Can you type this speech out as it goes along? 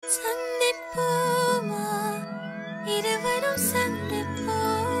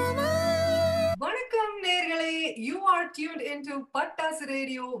tuned into Pattas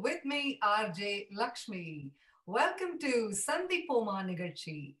Radio with me, RJ Lakshmi. Welcome to Sandipoma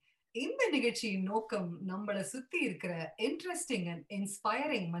Nigachi. இந்த நிகழ்ச்சியின் நோக்கம் நம்மளை சுத்தி இருக்கிற இன்ட்ரெஸ்டிங் அண்ட்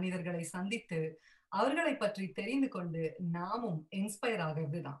இன்ஸ்பைரிங் மனிதர்களை சந்தித்து அவர்களை பற்றி தெரிந்து கொண்டு நாமும் இன்ஸ்பயர்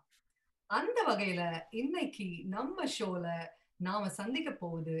ஆகிறது தான். அந்த வகையில இன்னைக்கு நம்ம ஷோல நாம சந்திக்க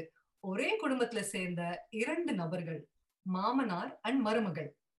போவது ஒரே குடும்பத்துல சேர்ந்த 2 நபர்கள், மாமனார் அண்ட் மருமகள்.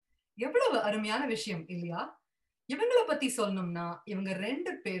 எவ்வளவு அருமையான விஷயம் இல்லையா? இவங்களை பத்தி சொல்லணும்னா இவங்க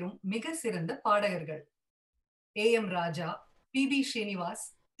 2 பேரும் மிக சிறந்த பாடகர்கள். AM Raja, PB Srinivas,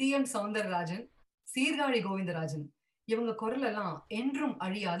 TM Soundararajan, Sirkazhi Govindarajan. இவங்க குரல் எல்லாம் என்றும்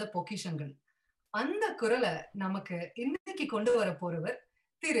அழியாத பொக்கிஷங்கள். அந்த குரலை நமக்கு இன்னைக்கு கொண்டு வர போறவர்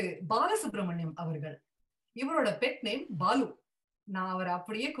திரு பாலசுப்ரமணியம் அவர்கள். இவரோட பெட் நேம் பாலு. நான் அவரை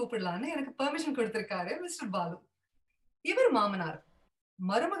அப்படியே கூப்பிடலான்னு எனக்கு பெர்மிஷன் கொடுத்திருக்காரு மிஸ்டர் பாலு. இவர் மாமனார்.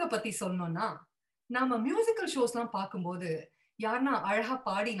 மருமக பத்தி சொல்லணும்னா, நாம மியூசிக்கல் ஷோஸ் எல்லாம் பார்க்கும்போது யாருன்னா அழகா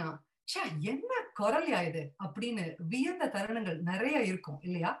பாடினா என்ன குரல்யா இது அப்படின்னு வியந்த தருணங்கள் நிறைய இருக்கும்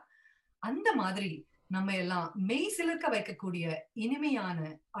இல்லையா? அந்த மாதிரி நம்ம எல்லாம் மெய் சிலிர்க்க வைக்கக்கூடிய இனிமையான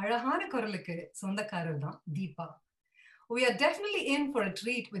அழகான குரலுக்கு சொந்தக்காரர் தான் Deepa. We are definitely in for a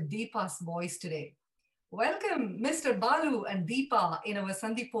treat with Deepa's voice today. Welcome Mr. Balu and Deepa in our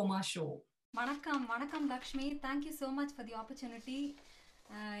Sandipoma show. வணக்கம் வணக்கம் Lakshmi. Thank you so much for the opportunity.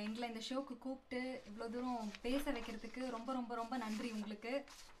 எங்களை இந்த ஷோக்கு கூப்பிட்டு இவ்வளவு தூரம் பேச வைக்கிறதுக்கு ரொம்ப ரொம்ப ரொம்ப நன்றி உங்களுக்கு.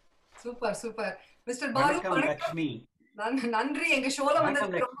 Super super mister Balu. Lakshmi நன்றி. எங்க ஷோல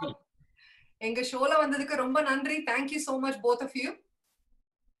வந்ததுக்கு ரொம்ப நன்றி. Thank you so much both of you.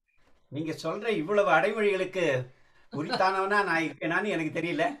 நீங்க சொல்ற இவ்வளவு அடைமொழிகளுக்கு உரித்தானவனா நான் இருக்கேனான்னு எனக்கு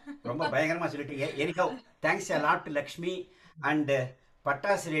தெரியல. ரொம்ப பயங்கரமா சொல்லிட்டீங்க. anyhow thanks a lot to Lakshmi and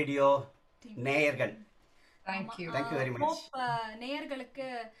Pattas radio நேயர்கள். Thank you very much.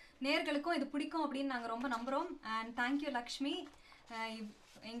 நேயர்களுக்கும் இது பிடிக்கும் அப்படின்னு நாங்க ரொம்ப நம்புறோம். and thank you Lakshmi.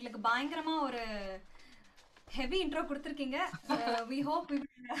 எங்களுக்கு பயங்கரமா ஒரு ஹெவி இன்ட்ரோ கொடுத்திருக்கீங்க. we hope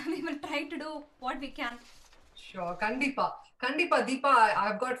we will try to do what we can. Sure, கண்டிப்பா கண்டிப்பா Deepa.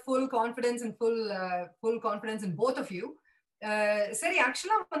 I've got full confidence and full confidence in both of you. சரி,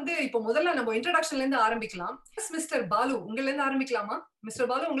 ஆக்சுவலா வந்து இப்போ முதல்ல நம்ம இன்ட்ரோடக்ஷன்ல இருந்து ஆரம்பிக்கலாம். மிஸ்டர் பாலு, உங்கள்ல இருந்து ஆரம்பிக்கலாமா? மிஸ்டர்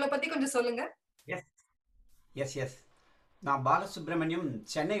பாலு, உங்களை பத்தி கொஞ்சம் சொல்லுங்க. எஸ் நான் பாலசுப்ரமணியம்,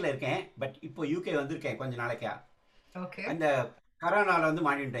 சென்னையில் இருக்கேன். பட் இப்போ யூகே வந்திருக்கேன் கொஞ்ச நாளைக்கா. ஓகே. அந்த கரோனாவில் வந்து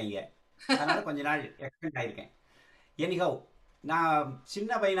மாட்டிட்டேங்க, அதனால கொஞ்ச நாள் எக்ஸ்டெண்ட் ஆகிருக்கேன். எனிஹவ், நான்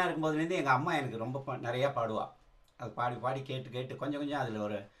சின்ன பையனாக இருக்கும்போதுலேருந்து எங்கள் அம்மா எனக்கு ரொம்ப நிறையா பாடுவா. அது பாடி பாடி கேட்டு கேட்டு கொஞ்சம் கொஞ்சம் அதில்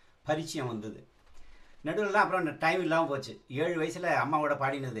ஒரு பரிச்சயம் வந்தது. நடுவில் தான் அப்புறம் டைம் இல்லாமல் போச்சு. 7 வயசில் அம்மாவோட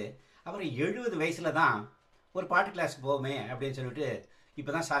பாடினது. அப்புறம் 70 வயசில் தான் ஒரு பாட்டு கிளாஸ் போவோமே அப்படின்னு சொல்லிட்டு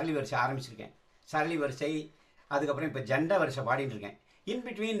இப்போ தான் சரளி வரிசை ஆரம்பிச்சிருக்கேன். சரளி வரிசை, அதுக்கப்புறம் இப்போ ஜெண்டா வரிசை பாடிட்டு இருக்கேன். இன்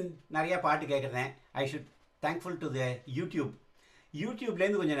பிட்வீன் நிறையா பாட்டு கேட்குறேன். I should thankful to the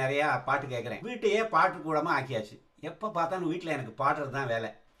யூடியூப்லேருந்து கொஞ்சம் நிறையா பாட்டு கேட்குறேன். வீட்டையே பாட்டு கூடமாக ஆக்கியாச்சு. எப்போ பார்த்தாலும் வீட்டில் எனக்கு பாடுறது தான் வேலை.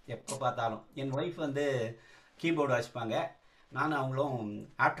 எப்போ பார்த்தாலும் என் ஒய்ஃப் வந்து கீபோர்டு வாசிப்பாங்க. நானும் அவங்களும்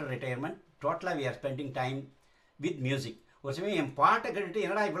ஆஃப்டர் ரிட்டையர்மெண்ட் டோட்டலாக we are spending time with music. ஒரு சமயம் என் பாட்டை கேட்டுட்டு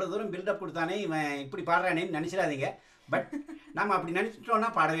என்னடா இவ்வளோ தூரம் பில்டப் கொடுத்தானே, இவன் இப்படி பாடுறானேன்னு நினச்சிடாதீங்க. பட் நம்ம அப்படி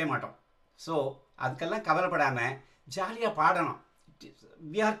நினச்சிட்டோன்னா பாடவே மாட்டோம். ஸோ அதுக்கெல்லாம் கவலைப்படாமல் ஜாலியாக பாடணும்.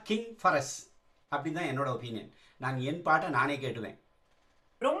 We are king for us. அப்படி தான் என்னோட ஒப்பீனியன். நான் என் பாட்டை நானே கேட்டுவேன்.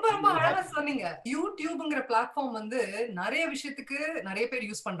 ரொம்ப ரொம்ப அழகா சொன்னீங்க. யூடியூப்ங்கிற பிளாட்ஃபார்ம் வந்து நிறைய விஷயத்துக்கு நிறைய பேர்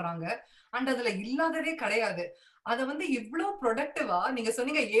யூஸ் பண்றாங்க. அண்ட் அதுல இல்லாததே கிடையாது. அத வந்து இவ்வளவு ப்ரொடக்டிவா நீங்க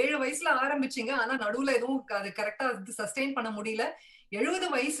சொன்னீங்க. 7 வயசுல ஆரம்பிச்சீங்க, ஆனா நடுவுல எதுவும் அது கரெக்டா சஸ்டெயின் பண்ண முடியல. 70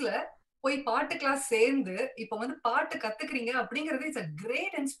 வயசுல போய் பாட்டு கிளாஸ் சேர்ந்து இப்ப வந்து பாட்டு கத்துக்கிறீங்க அப்படிங்கறது இட்ஸ் a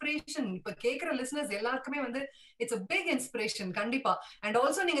great inspiration. இப்ப கேக்குற லிசனர்ஸ் எல்லாருக்குமே வந்து இட்ஸ் a big inspiration கண்டிப்பா. அண்ட்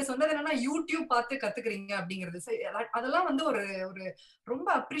ஆல்சோ நீங்க சொன்னது என்னன்னா யூடியூப் பார்த்து கத்துக்கிறீங்க அப்படிங்கிறது, அதெல்லாம் வந்து ஒரு ரொம்ப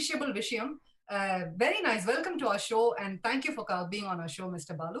அப்ரிஷியபிள் விஷயம். Very nice. Welcome to our show and thank you for being on our show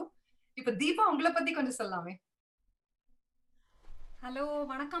mister Balu. இப்ப தீபா, உங்களை பத்தி கொஞ்சம் சொல்லலாமே. ஹலோ,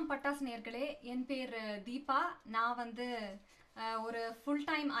 வணக்கம் பட்டாஸ் நேயர்களே. என் பேர் தீபா. நான் வந்து ஒரு ஃபுல்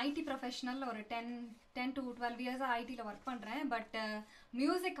டைம் ஐடி ப்ரொஃபஷனல். ஒரு 10 to 12 இயர்ஸாக ஐடியில் ஒர்க் பண்ணுறேன். பட்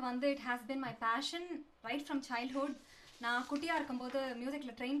மியூசிக் வந்து it has been my passion right from childhood. நான் குட்டியாக இருக்கும்போது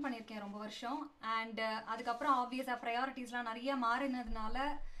மியூசிக்கில் ட்ரெயின் பண்ணியிருக்கேன் ரொம்ப வருஷம். அண்ட் அதுக்கப்புறம் ஆப்வியஸாக ப்ரையாரிட்டிஸ்லாம் நிறைய மாறினதுனால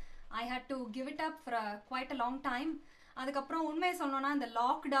I had to give it up for quite a long time. அதுக்கப்புறம் உண்மையை சொல்லணும்னா இந்த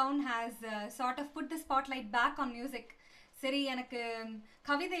lockdown has sort of put the spotlight back on music. சரி, எனக்கு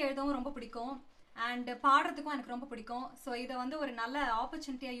கவிதை எழுதவும் ரொம்ப பிடிக்கும் அண்ட் பாடுறதுக்கும் எனக்கு ரொம்ப பிடிக்கும். ஸோ இதை வந்து ஒரு நல்ல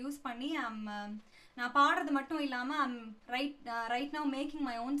ஆப்பர்ச்சுனிட்டியாக யூஸ் பண்ணி நான் பாடுறது மட்டும் இல்லாமல் right now making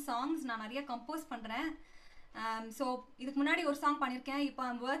my own songs. நான் நிறைய கம்போஸ் பண்ணுறேன். ஸோ இதுக்கு முன்னாடி ஒரு சாங் பண்ணியிருக்கேன். இப்போ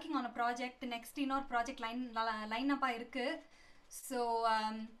I'm working on a project. Next இன்னொரு ப்ராஜெக்ட் லைன் அப்பாக இருக்குது. ஸோ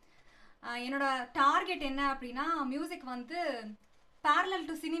என்னோட டார்கெட் என்ன அப்படின்னா, மியூசிக் வந்து பேரலல்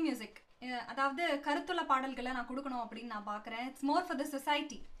டு சினி மியூசிக், அதாவது கருத்துள்ள பாடல்களை நான் கொடுக்கணும் அப்படின்னு நான் பார்க்குறேன். It's more for the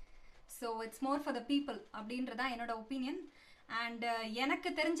society, so it's more for the people அப்படின்றதான் என்னோட ஒப்பீனியன். அண்ட் எனக்கு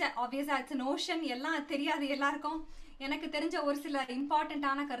தெரிஞ்ச ஆப்வியஸாக இட்ஸ் நோஷன், எல்லாம் தெரியாது எல்லாருக்கும். எனக்கு தெரிஞ்ச ஒரு சில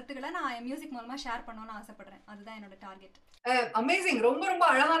இம்பார்ட்டண்ட்டான கருத்துக்களை நான் மியூசிக் மூலமா ஷேர் பண்ணணும்னு ஆசைப்படுறேன். அதுதான் என்னோட டார்கெட். அமேசிங். ரொம்ப ரொம்ப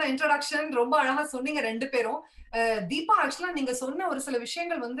அழகான இன்ட்ரோடக்ஷன், ரொம்ப அழகா சொன்னீங்க ரெண்டு பேரும். தீபா, ஆக்சுவலா நீங்க சொன்ன ஒரு சில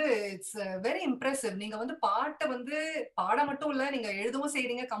விஷயங்கள் வந்து இட்ஸ் வெரி இம்ப்ரெசிவ். நீங்க வந்து பாட்டை வந்து பாட மட்டும் இல்ல, நீங்க எழுதவும்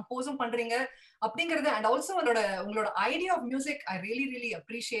செய்றீங்க, கம்போஸும் பண்றீங்க அப்படிங்கிறது. அண்ட் ஆல்சோ உங்களோட idea of music I really really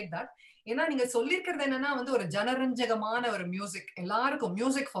appreciate that. ஏன்னா நீங்க சொல்லிருக்கிறது என்னன்னா வந்து ஒரு ஜனரஞ்சகமான ஒரு மியூசிக், எல்லாருக்கும்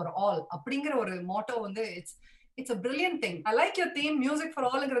மியூசிக் ஃபார் ஆல் அப்படிங்கிற ஒரு மோட்டோ வந்து it's a brilliant thing. I like your theme, music for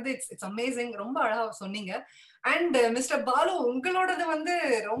allங்கிறது it's amazing. ரொம்ப அழகா சொன்னீங்க. அண்ட் மிஸ்டர் பாலு, உங்களோடது வந்து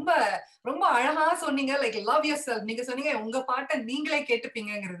ரொம்ப ரொம்ப அழகா சொன்னீங்க. Like love yourself. நீங்க சொன்னீங்க உங்க பாட்டை நீங்களே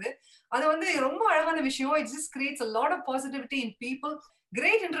கேட்டுப்பீங்கிறது. அது வந்து ரொம்ப அழகான விஷயம். It just creates a lot of positivity in people.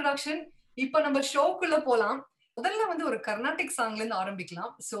 Great introduction. இப்ப நம்ம ஷோக்குள்ள போலாம். முதல்ல வந்து ஒரு கர்நாடிக் சாங்ல இருந்து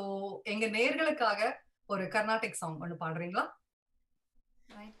ஆரம்பிக்கலாம். சோ எங்க நேயர்களுக்காக ஒரு கர்நாடிக் சாங் ஒன்று பாடுறீங்களா?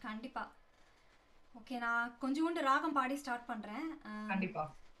 கண்டிப்பா. ஓகே, நான் கொஞ்சோண்டு ராகம் பாடி ஸ்டார்ட் பண்றேன். கண்டிப்பா.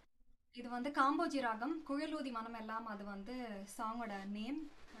 இது வந்து காம்போஜி ராகம், குழலூதி மனம் எல்லாம். அது வந்து சாங்கோட name.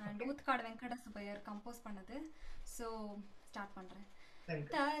 And Oothukkadu Venkata Subbaiyer compose பண்ணது. ஸோ ஸ்டார்ட் பண்றேன்.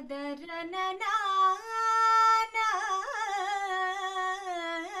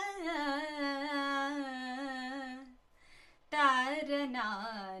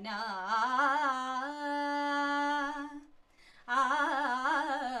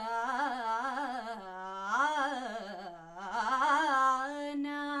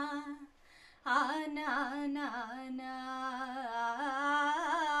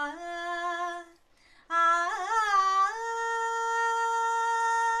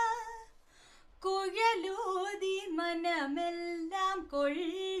 குழலூதி மனமெல்லாம்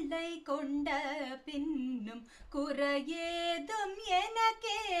கொள்ளை கொண்ட பின்னும் குறையேதும்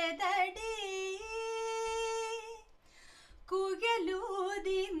எனக்கேதடி.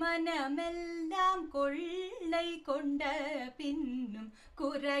 குழலூதி மனமெல்லாம் கொள்ளை கொண்ட பின்னும்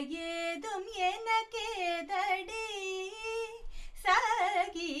குறையேதும் எனக்கேதடி.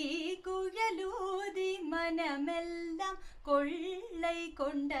 சகி குழலூதி மனமெல்லாம் கொள்ளை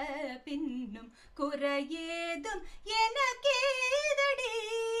கொண்ட பின்னும் குறையேதும் எனக்கேதடி.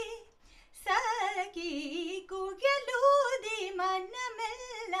 சகி குழலூதி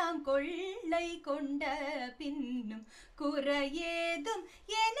மனமெல்லாம் கொள்ளை கொண்ட பின்னும் குறையேதும்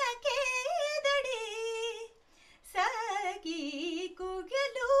எனக்கேதடி. சகி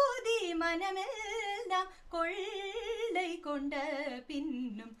குழலூதி மனமெல்லாம் கொள்ளை கொண்ட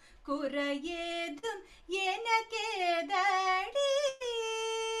பின்னும் குறையேதும் எனக்கேதடி.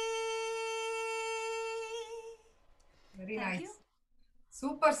 Very nice.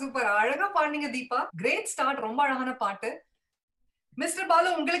 Super super. அழகா பாடுனீங்க தீபா. Great start. ரொம்ப அழகான பாட்டு. மிஸ்டர் பாலு,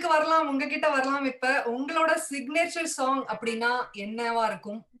 உங்களுக்கு வரலாம், உங்ககிட்ட வரலாம். இப்ப உங்களோட சிக்னேச்சர் சாங் அப்படின்னா என்னவா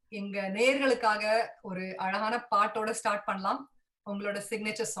இருக்கும்? எங்க நேயர்களுக்காக ஒரு அழகான பாட்டோட ஸ்டார்ட் பண்ணலாம். உங்களோட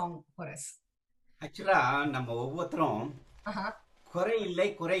சிக்னேச்சர் சாங் ஃபார் அஸ். ஆக்சுவலா நம்ம ஒவ்வொருத்தரும் குறை இல்லை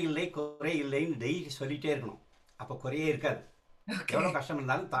குறை இல்லை குறை இல்லைன்னு டெய்லி சொல்லிட்டே இருக்கணும். அப்போ குறையே இருக்காது. எவ்வளோ கஷ்டம்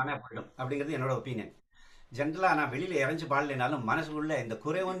இருந்தாலும் தானே போயிடும் அப்படிங்கிறது என்னோட ஒப்பீனியன். ஜென்ரலாக நான் வெளியில் இறஞ்சி பாடலைனாலும் மனசுக்குள்ள இந்த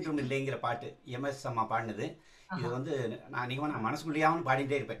குறை ஒன்றும் இல்லைங்கிற பாட்டு எம்எஸ் அம்மா பாடினது. இது வந்து நான் மனசுக்குள்ளேயாவும்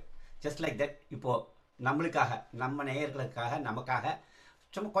பாடிட்டே இருப்பேன். Just like that. இப்போது நம்மளுக்காக, நம்ம நேயர்களுக்காக, நமக்காக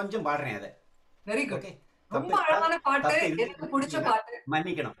சும்மா கொஞ்சம் பாடுறேன் அதை. Very good. ரொம்ப அழகான பாட்டு, எனக்கு பிடிச்ச பாட்டு.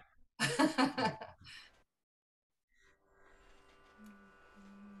 மன்னிக்கணும்.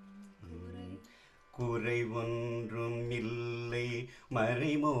 குறை ஒன்றும் இல்லை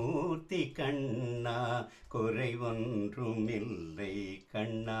மறைமூர்த்தி கண்ணா, குறை ஒன்றும் இல்லை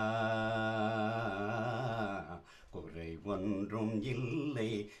கண்ணா, குறை ஒன்றும்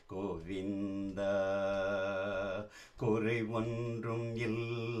இல்லை கோவிந்தா, குறை ஒன்றும்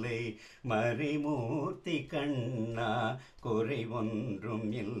இல்லை மறைமூர்த்தி கண்ணா, குறை ஒன்றும்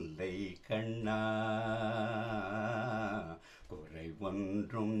இல்லை கண்ணா, குறை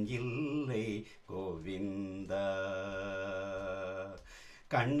ஒன்றும் இல்லை கோவிந்தா.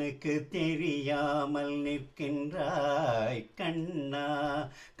 கண்ணுக்கு தெரியாமல் நிற்கின்றாய் கண்ணா,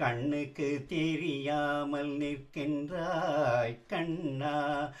 கண்ணுக்கு தெரியாமல் நிற்கின்றாய் கண்ணா,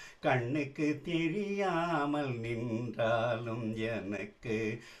 கண்ணுக்கு தெரியாமல் நின்றாலும் எனக்கு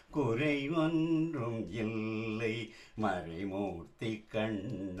குறை ஒன்றும் இல்லை மறைமூர்த்தி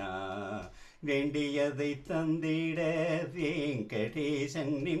கண்ணா, வேண்டியதை தந்திட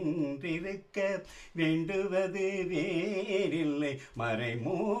வெங்கடேசன் நின்றிருக்க வேண்டுவது வேறில்லை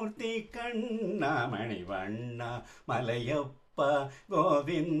மறைமூர்த்தி கண்ணா மணிவண்ணா மலையப்பா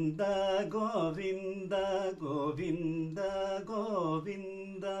கோவிந்தா கோவிந்தா கோவிந்தா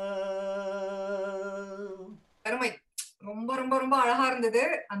கோவிந்தா. அருமை. ரொம்ப ரொம்ப ரொம்ப அழகா இருந்தது.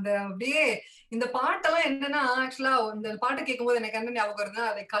 அந்த அப்படியே இந்த பாட்டெல்லாம் என்னன்னா, ஆக்சுவலா இந்த பாட்டு கேட்கும்போது எனக்கு என்ன ஞாபகம் வருதுன்னா,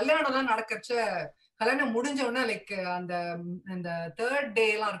 லைக் கல்யாணம் எல்லாம் நடக்கிறச்ச கல்யாணம் முடிஞ்ச உடனே லைக் அந்த அந்த தேர்ட் டே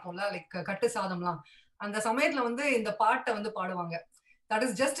எல்லாம் இருக்கும்ல, லைக் கட்டு சாதம்லாம் அந்த சமயத்துல வந்து இந்த பாட்டை வந்து பாடுவாங்க. That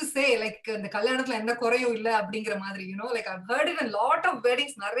is just to say like இந்த கல்யாணத்துல எந்த குறையும் இல்ல அப்படிங்கிற மாதிரி like I heard it in lot of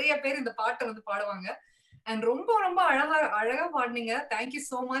weddings. நிறைய பேர் இந்த பாட்டை வந்து பாடுவாங்க. அண்ட் ரொம்ப ரொம்ப அழகா அழகா பாடுனீங்க. Thank you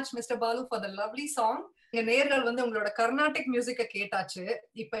so much mister Balu for the lovely song. எங்க நேர்கள் வந்து உங்களோட கர்நாடிக் மியூசிக்க கேட்டாச்சு.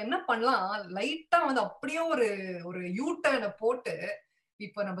 இப்ப என்ன பண்ணலாம், லைட்டா வந்து அப்படியே ஒரு ஒரு யூ டர்னை போட்டு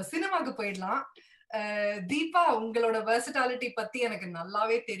இப்ப நம்ம சினிமாக்கு போயிடலாம். தீபா, உங்களோட வெர்சட்டாலிட்டி பத்தி எனக்கு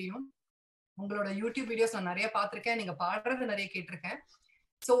நல்லாவே தெரியும். உங்களோட யூடியூப் வீடியோஸ் நான் நிறைய பார்த்திருக்கேன், நீங்க பாடுறது நிறைய கேட்டிருக்கேன்.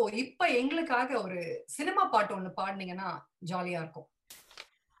 சோ இப்ப எங்களுக்காக ஒரு சினிமா பாட்டு ஒண்ணு பாடுனீங்கன்னா ஜாலியா இருக்கும்.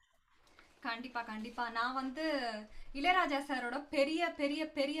 கண்டிப்பா கண்டிப்பா. நான் வந்து இளையராஜா சாரோட பெரிய பெரிய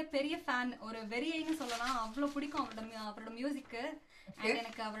பெரிய பெரிய ஃபேன், ஒரு வெறியைன்னு சொல்லலாம். அவ்வளோ பிடிக்கும் அவரோட மியூசிக்கு. அண்ட்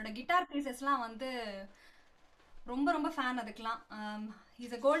எனக்கு அவரோட கிட்டார் பீசஸ்லாம் வந்து ரொம்ப ரொம்ப ஃபேன். அதுக்கெலாம்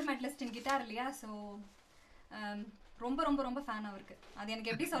is a gold medallist in guitar இல்லையா? ஸோ ரொம்ப ரொம்ப ரொம்ப ஃபேன் அவருக்கு. அது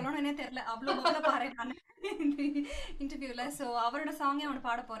எனக்கு எப்படி சொல்லணும்னே தெரியல, அவ்வளோ முதல்ல பாரு நான் இன்டர்வியூவில். ஸோ அவரோட சாங்கே அவனை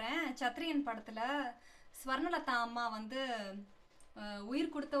பாட போகிறேன். சத்ரியன் படத்தில் ஸ்வர்ணலதா அம்மா வந்து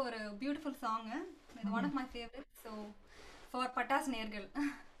உயிர் கொடுத்த ஒரு பியூட்டிஃபுல் சாங். இது one of my favourite. So for Pattas நேர்கள்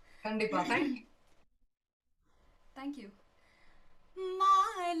கண்டிப்பா. தேங்க்யூ.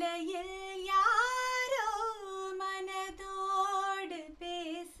 மாலையில் யாரோ மனதோடு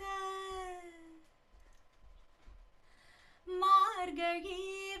பேச, மார்கழி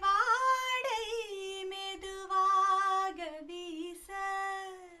வாடை மெதுவாக வீச,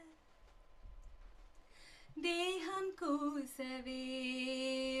 தேகம் கூசவே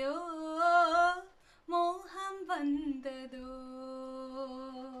ஓ மோகம் வந்ததோ,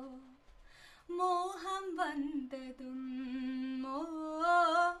 மோகம் வந்ததும் ஓ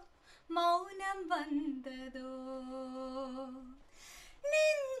மௌனம் வந்ததோ,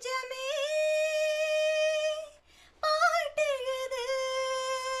 நெஞ்சமே பாட்டுகிறது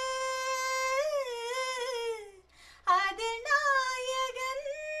அது நாயகன்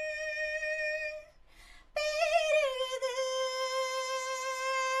பேருகிறது,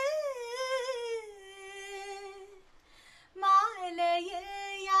 மாலையில்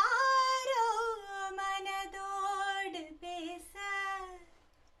யாரோ மனதோடு பேச,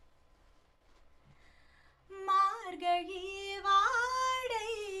 மார்கழி வாடை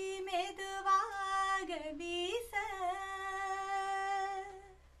மெதுவாக வீச.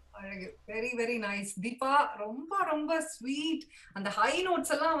 அழகு. Very very nice Deepa. ரொம்ப ரொம்ப ஸ்வீட். அந்த ஹை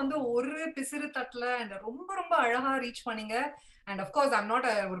நோட்ஸ் எல்லாம் வந்து ஒரு பிசிறு தட்டல அண்ட் ரொம்ப ரொம்ப அழகா ரீச் பண்ணீங்க. அண்ட் அஃப்கோர்ஸ் ஐம் நாட்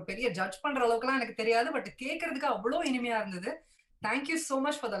ஒரு பெரிய ஜட்ஜ் பண்ற அளவுக்குலாம் எனக்கு தெரியாது, பட் கேட்கறதுக்கு அவ்வளோ இனிமையா இருந்தது. Thank you so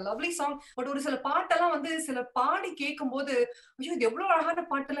much for the lovely song. But ஒரு சில பாட்டெல்லாம் வந்து சில பாடி கேட்கும் போது ஐயோ இது எவ்வளவு அழகான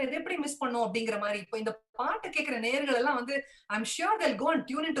பாட்டுல இதை எப்படி மிஸ் பண்ணோம் அப்படிங்கிற மாதிரி. இப்போ இந்த பாட்டு கேட்கிற நேயர்கள் எல்லாம் வந்து I'm sure they'll go and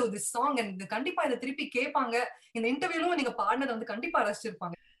tune into this song and கண்டிப்பா இதை திருப்பி கேட்பாங்க. இந்த இன்டர்வியூலும் நீங்க பாடினதை வந்து கண்டிப்பா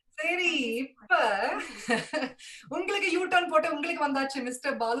ரசிச்சிருப்பாங்க. சரி, இப்ப உங்களுக்கு யூ டர்ன் போட்டு உங்களுக்கு வந்தாச்சு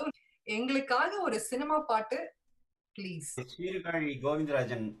மிஸ்டர் பாலு. எங்களுக்காக ஒரு சினிமா பாட்டு ப்ளீஸ். சீர்காழி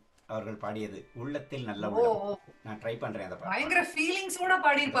கோவிந்தராஜன் அவர்கள் பாடியது உள்ளத்தில் நல்ல உள்ளம். நான் ட்ரை பண்றேன். அதை பயங்கர ஃபீலிங்ஸோட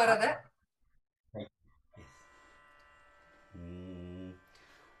பாடி இருப்பாரு அத.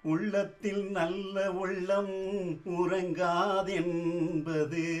 உள்ளத்தில் நல்ல உள்ளம் உறங்காதென்பது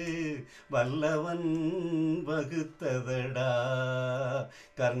வல்லவன் வகுத்ததடா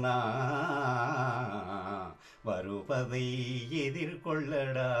கர்ணா, வருவதை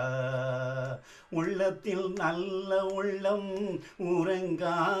எதிர்கொள்ளடா. உள்ளத்தில் நல்ல உள்ளம்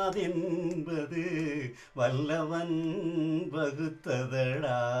உறங்காதென்பது வல்லவன்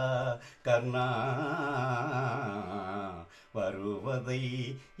வகுத்ததடா கர்ணா, வருவதை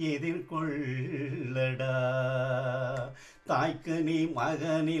எதிர்கொள்ளடா. தாய்க்கு நீ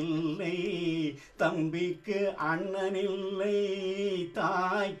மகனில்லை, தம்பிக்கு அண்ணனில்லை,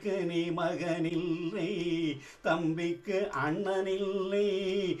 தாய்க்கு நீ மகனில்லை, தம்பிக்கு அண்ணனில்லை,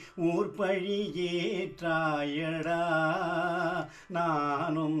 ஊர் பழி ஏற்றாயடா,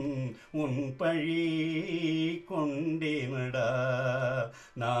 நானும் உன் பழி கொண்டேனடா,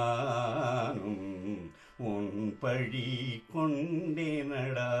 நானும் உன் பழி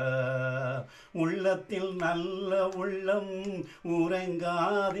கொண்டேனடா. உள்ளத்தில் நல்ல உள்ளம் உறங்காதென்பது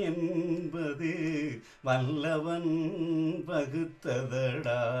வல்லவன்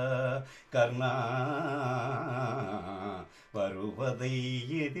வகுத்ததடா. கர்ணா வருவதை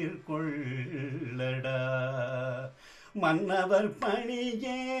எதிர்கொள்ளடா. மன்னவர் பணி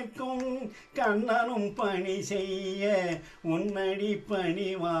ஏற்கும் கண்ணனும் பணி செய்ய உன்னடி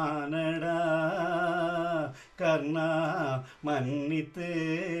பணிவானடா. கர்ணா மன்னித்து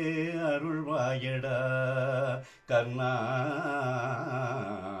அருள்வாயடா. கர்ணா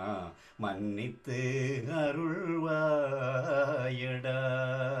மன்னித்து அருள்வாயடா.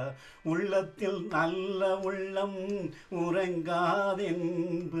 உள்ளத்தில் நல்ல உள்ளம்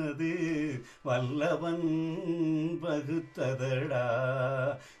உறங்காதென்பது வல்லவன் வகுத்ததடா.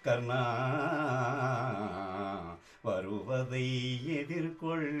 கர்ணா வருவதை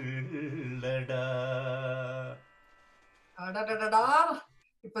எதிர்கொள்ளடா. அடடடடா.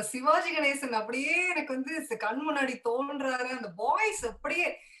 இப்ப சிவாஜி கணேசன் அப்படியே எனக்கு கண் முன்னாடி தோன்றாரு. அந்த வாய்ஸ் அப்படியே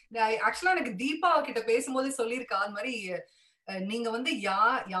ஆக்சுவலா எனக்கு தீபா கிட்ட பேசும்போது சொல்லியிருக்கா அது மாதிரி நீங்க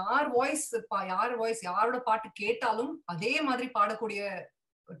யார் வாய்ஸ் யாரோட பாட்டு கேட்டாலும் அதே மாதிரி பாடக்கூடிய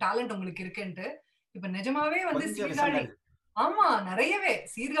டேலண்ட் உங்களுக்கு இருக்குன்ட்டு. இப்ப நிஜமாவே சீர்காழி, ஆமா நிறையவே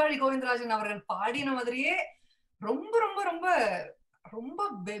சீர்காழி கோவிந்தராஜன் அவர்கள் பாடின மாதிரியே ரொம்ப ரொம்ப ரொம்ப ரொம்ப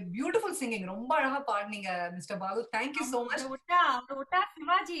பியூட்டிஃபுல் சிங்கிங். ரொம்ப அழகா பாடுனீங்க mister Balu. Thank you so much. விட்டா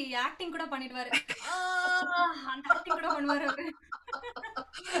சிவாஜி ஆக்டிங் கூட பண்ணிடுவாரு. அந்த ஆக்டிங் கூட பண்ணுவாரு அவரு.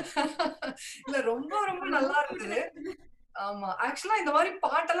 இல்ல ரொம்ப ரொம்ப நல்லா இருந்தது. ஆமா ஆக்சுவலா இந்த மாதிரி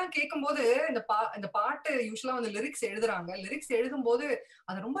பாட்டெல்லாம் கேட்கும்போது இந்த பாட்டு யூஸ்வலா லிரிக்ஸ் எழுதுறாங்க. லிரிக்ஸ் எழுதும் போது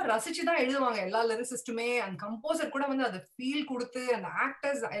அதை ரொம்ப ரசிச்சுதான் எழுதுவாங்க எல்லா லிரிசிஸ்டுமே. அந்த கம்போசர் கூட அதை ஃபீல் கொடுத்து அந்த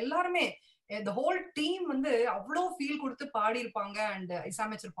ஆக்டர்ஸ் எல்லாருமே the whole டீம் அவ்வளோ ஃபீல் கொடுத்து பாடி இருப்பாங்க அண்ட்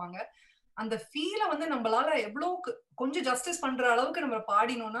இசையமைச்சிருப்பாங்க. அந்த ஃபீலை நம்மளால எவ்வளவு கொஞ்சம் ஜஸ்டிஸ் பண்ற அளவுக்கு நம்ம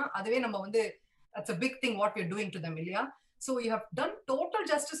பாடினோம்னா அதுவே நம்ம that's a big thing what we're doing to them இல்லையா? So you have done total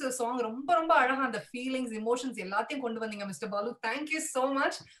justice to the song. ரொம்ப ரொம்ப அழகா அந்த ஃபீலிங்ஸ் எமோஷன்ஸ் எல்லாத்தையும் கொண்டு வந்தீங்க mister Balu. Thank you so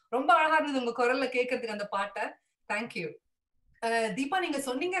much. ரொம்ப அழகா இருந்தது உங்க குரல்ல கேட்கறதுக்கு அந்த பாட்டை. தேங்க்யூ. தீபா நீங்க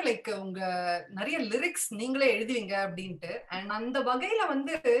சொன்னீங்க லைக் உங்க நிறைய லிரிக்ஸ் நீங்களே எழுதுவீங்க அப்படின்ட்டு. அண்ட் அந்த வகையில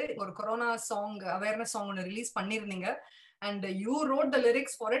ஒரு கொரோனா சாங் அவேர்னஸ் சாங் ஒன்று ரிலீஸ் பண்ணிருந்தீங்க and you wrote the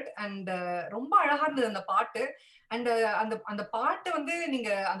lyrics for it. And ரொம்ப அழகா இருந்தது அந்த பாட்டு. அண்ட் அந்த பாட்டு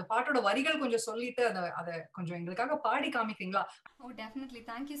நீங்க அந்த பாட்டோட வரிகள் கொஞ்சம் சொல்லிட்டு அதை கொஞ்சம் எங்களுக்காக பாடி காமிக்கிறீங்களா? Oh definitely.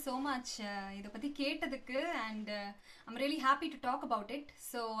 Thank you so much இதை பற்றி கேட்டதுக்கு. And I'm really happy to talk about it.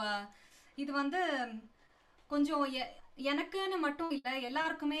 So இது கொஞ்சம் எனக்குன்னு மட்டும் இல்லை,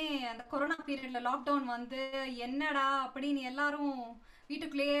 எல்லாருக்குமே அந்த கொரோனா பீரியடில் லாக்டவுன் என்னடா அப்படின்னு எல்லாரும்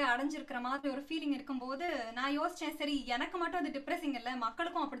வீட்டுக்குள்ளேயே அடைஞ்சிருக்கிற மாதிரி ஒரு ஃபீலிங் இருக்கும்போது நான் யோசித்தேன், சரி எனக்கு மட்டும் அது டிப்ரெஸிங் இல்லை,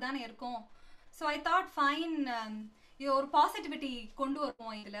 மக்களுக்கும் அப்படி தானே இருக்கும். ஸோ ஐ தாட் ஃபைன், இது ஒரு பாசிட்டிவிட்டி கொண்டு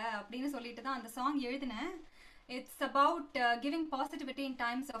வருவோம் இதில் அப்படின்னு சொல்லிட்டு தான் அந்த சாங் எழுதினேன். It's about giving positivity in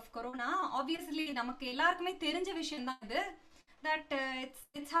times of corona. Obviously நமக்கு எல்லாருக்குமே தெரிஞ்ச விஷயம் தான் இது. That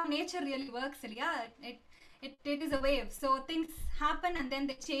it's how nature really works இல்லையா? It is a wave. So things happen and then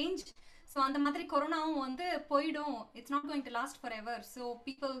they change. So அந்த மாதிரி கொரோனாவும் போயிடும். It's not going to last forever. So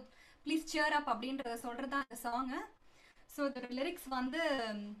people please cheer up அப்படின்றத சொல்றது தான் அந்த சாங். ஸோ இதோட lyrics நான்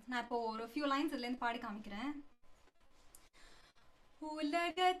இப்போ ஒரு ஃபியூ லைன்ஸ் இதுலேருந்து பாடி காமிக்கிறேன்.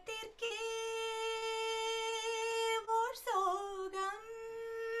 உலகத்திற்கே ஓர் சோகம்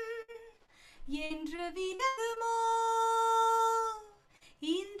என்று விலகுமோ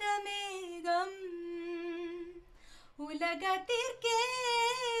இந்த மேகம், உலகத்திற்கே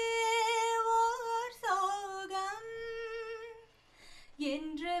ஓர் சோகம்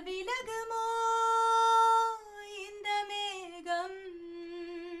என்று விலகுமோ இந்த மேகம்,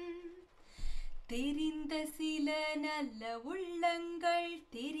 தெரிந்த சில நல்ல உள்ளங்கள்,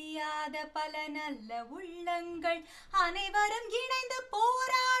 தெரியாத பல நல்ல உள்ளங்கள், அனைவரும் இணைந்து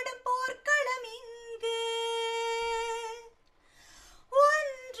போராடும் போர்க்களம் இங்கு.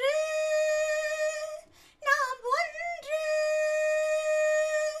 ஒன்று நாம் ஒன்று,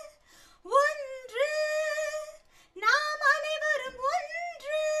 ஒன்று நாம் அனைவரும்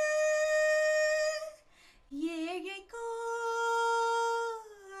ஒன்று. ஏழைக்கோ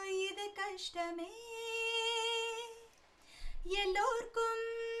இது கஷ்டமே, எல்லோர்க்கும்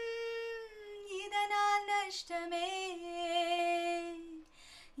இதனால் நஷ்டமே.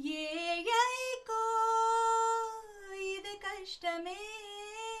 ஏழைக்கோ இது கஷ்டமே,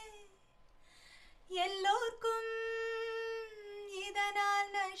 எல்லோர்க்கும்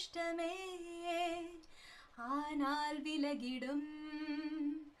இதனால் நஷ்டமே. ஆனால் விலகிடும்,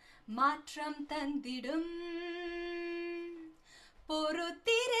 மாற்றம் தந்திடும்,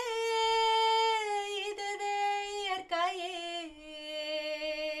 பொறுத்திரு இது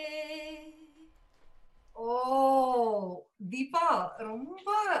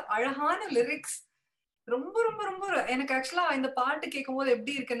அழகான லிரிக்ஸ். ரொம்ப ரொம்ப ரொம்ப எனக்கு ஆக்சுவலா இந்த பாட்டு கேட்கும்போது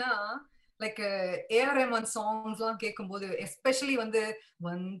எப்படி இருக்குன்னா, லைக் ஏஆர் ரஹ்மான் சாங்ஸ் எல்லாம் கேட்கும்போது, எஸ்பெஷலி வந்து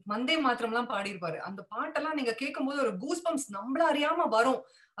வந்தே மாத்திரம்லாம் பாடியிருப்பாரு. அந்த பாட்டெல்லாம் நீங்க கேட்கும்போது ஒரு கூஸ் பம்ப்ஸ் நம்மள அறியாம வரும்.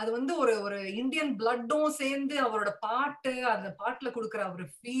 அது வந்து ஒரு ஒரு இந்தியன் பிளட்டும் சேர்ந்து அவரோட பாட்டு, அந்த பாட்டுல கொடுக்குற ஒரு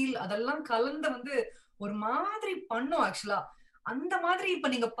ஃபீல் அதெல்லாம் கலந்து வந்து ஒரு மாதிரி பண்ணும் ஆக்சுவலா. அந்த மாதிரி இப்ப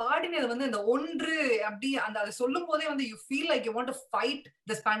நீங்க பாடினது வந்து இந்த ஒன்று அப்படி அந்த அதை சொல்லும் போதே வந்து you feel like you want to fight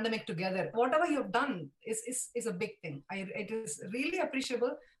this pandemic together. Whatever you have done is a big thing. It is really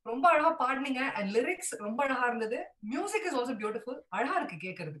appreciable. ரொம்ப அழகா பாடுனீங்க அண்ட் லிரிக்ஸ் ரொம்ப அழகா இருந்தது. Music is also beautiful. அழகா இருக்கு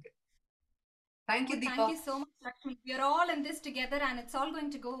கேட்கறதுக்கு. Thank you Deepa. Thank you so much, Lakshmi. We are all in this together and it's all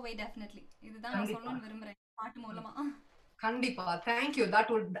going to go away definitely. இதுதான் நான் கண்டிப்பா. சொல்லணும்னு விரும்புறேன் பாட்டு மூலமா. கண்டிப்பா. Thank you. That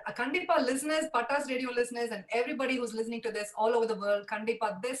would கண்டிப்பா listeners, Patas Radio listeners and everybody who's listening to this all over the world, கண்டிப்பா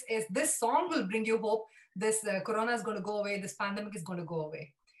this song will bring you hope. This corona is going to go away. This pandemic is going to go away.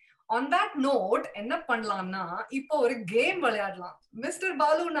 On that note, என்ன பண்ணலாம்னா இப்போ ஒரு game விளையாடலாம். Mister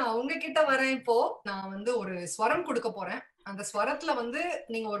Balu, நான் உங்ககிட்ட வரேன். இப்போ நான் வந்து ஒரு ஸ்வரம் கொடுக்க போறேன். அந்த ஸ்வரத்துல வந்து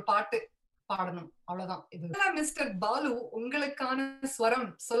நீங்க ஒரு பாட்டு பாடணும். அவ்வளவுதான். இது மிஸ்டர் பாலு, உங்களுக்கான ஸ்வரம்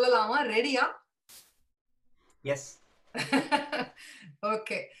சொல்லலாமா? ரெடியா? எஸ்.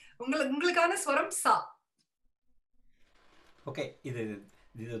 ஓகே. உங்களுக்கான ஸ்வரம் சா. ஓகே. இது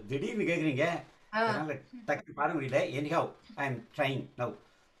இது திடீர்னு கேக்குறீங்க, அதனால டக்கு பாட முடியல. Anyhow I am trying now.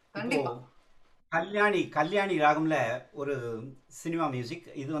 இப்போ கல்யாணி ராகம்ல ஒரு சினிமா மியூசிக்.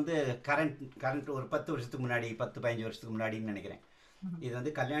 இது வந்து கரண்ட் ஒரு 10 வருஷத்துக்கு முன்னாடி, 10-15 வருஷத்துக்கு முன்னாடின்னு நினைக்கிறேன். இது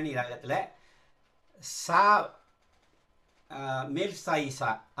வந்து கல்யாணி ராகத்துல சா, மேல் சாயி சா,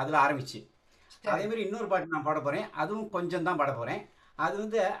 அதில் ஆரம்பிச்சு. அதே மாதிரி இன்னொரு பாட்டு நான் பாட போகிறேன். அதுவும் கொஞ்சம் தான் பாட போகிறேன். அது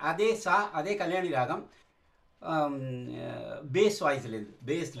வந்து அதே சா, அதே கல்யாணி ராகம்,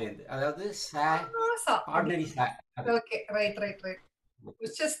 பேஸ்லேருந்து, அதாவது சா, ஆர்டினரி சா. Okay, right.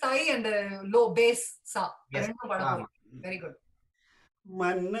 உச்சஸ்தாயி and low base சா ரெண்டும் பாட போறோம். Very good.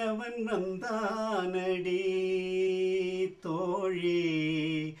 மன்னவன் வந்தானடி தோழி,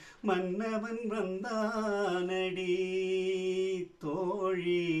 மன்னவன் வந்தானடி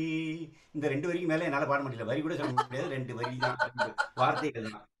தோழி. இந்த 2 வரிக்கு மேல என்னால பாட முடியல. வரி கூட சொல்ல முடியாது. 2 வரி தான், 2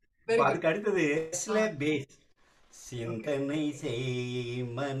 வார்த்தைகள் தான். அதுக்கு அடுத்தது பேஸ். சிந்தனை செய்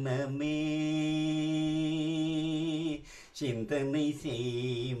மனமே, சிந்தனை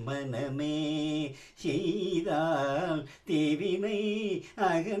செய் மனமே, செய்தால் தீவினை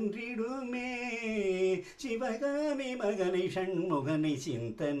அகன்றிடுமே. சிவகாமி மகனை ஷண்முகனை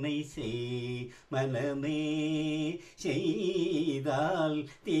சிந்தனை செய் மனமே, செய்தால்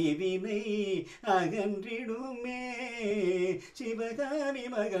தீவினை அகன்றிடுமே. சிவகாமி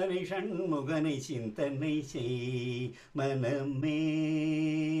மகனை ஷண்முகனை சிந்தனை செய் மனமே,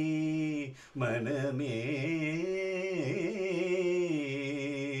 மனமே.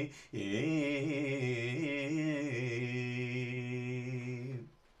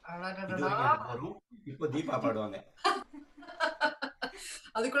 இப்போ தீபா பாடுவாங்க.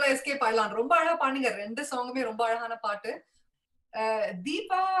 அதுக்குள்ள எஸ்கேப் ஆயிடலாம். ரொம்ப அழகா பாடுங்க. 2 சாங்குமே ரொம்ப அழகான பாட்டு.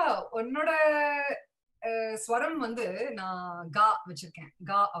 தீபா, உன்னோட ஸ்வரம் வந்து நான் கா வச்சிருக்கேன்.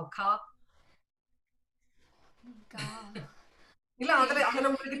 கா கா இல்ல, அதுல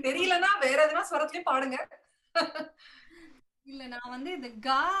உங்களுக்கு தெரியலன்னா வேற எதுனா ஸ்வரத்திலயும் பாடுங்க. இல்ல, நான் வந்து இந்த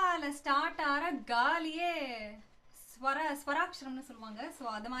கால ஸ்டார்ட் ஆற காலியே ஸ்வராட்சரம்னு சொல்லுவாங்க. ஸோ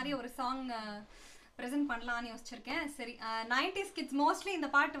அது மாதிரி ஒரு சாங் ப்ரெசென்ட் பண்ணலான்னு யோசிச்சிருக்கேன். சரி, 90s கிட்ஸ் மோஸ்ட்லி இந்த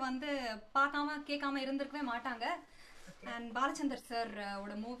பாட்டு வந்து பார்க்காம கேட்காம இருந்திருக்கவே மாட்டாங்க. அண்ட் பாலச்சந்தர் சார்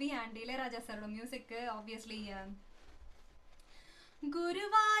ஓட மூவி அண்ட் இளையராஜா சாரோட மியூசிக் ஆப்வியஸ்லி.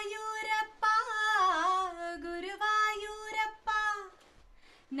 குருவாயூரப்பா குருவாயூரப்பா,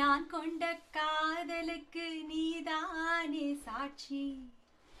 நான் கொண்ட காதலுக்கு நீதானே சாட்சி.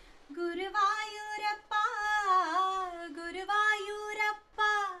 குருவாயூரப்பா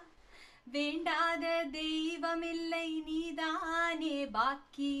குருவாயூரப்பா, வேண்டாத தெய்வமில்லை நீதானே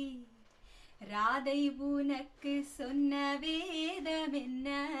பாக்கி. ராதை உனக்கு சொன்ன வேதம் என்ன,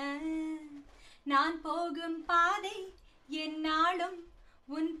 நான் போகும் பாதை என்னாலும்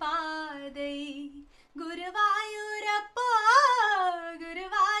உன் பாதை. குருவாயூரப்பா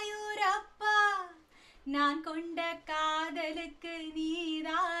குருவாயூரப்பா, நான் கொண்ட காதலுக்கு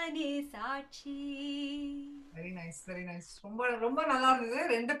நீதானே சாட்சி. Very nice. ரொம்ப ரொம்ப நல்லா இருந்தது.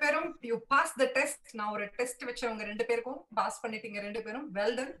 2 பேரும் யூ பாஸ் தி டெஸ்ட். நான் ஒரு டெஸ்ட் வச்சவங்க 2 பேருக்கும் பாஸ் பண்ணிட்டீங்க. 2 பேரும்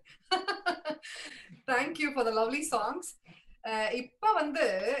well ton. Thank you for the lovely songs. இப்ப வந்து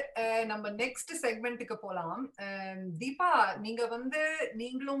நம்ம நெக்ஸ்ட் செக்மெண்ட்டுக்கு போலாம். தீபா, நீங்க வந்து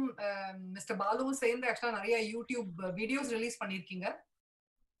நீங்களும் மிஸ்டர் பாலுவும் சேர்ந்து ஆக்சுவலா நிறைய யூடியூப் வீடியோஸ் ரிலீஸ் பண்ணிருக்கீங்க.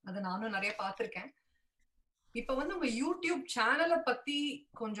 அதை நானும் நிறைய பார்த்திருக்கேன். இப்ப வந்து உங்க யூடியூப் சேனலை பத்தி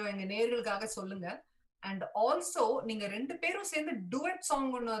கொஞ்சம் எங்க நேயர்களுக்காக சொல்லுங்க. அண்ட் ஆல்சோ நீங்க 2 பேரும் சேர்ந்து டுவெட் சாங்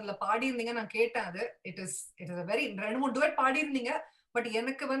ஒன்னு அதுல பாடியிருந்தீங்க. நான் கேட்டேன் அது. It is a very 2-3 duet பாடியிருந்தீங்க. But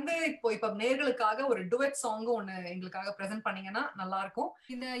எனக்கு வந்து இப்ப நேயர்களுக்காக ஒரு டுவெட் சாங் ஒன்னு எங்களுக்காக பிரசன்ட் பண்ணீங்கன்னா நல்லா இருக்கும்.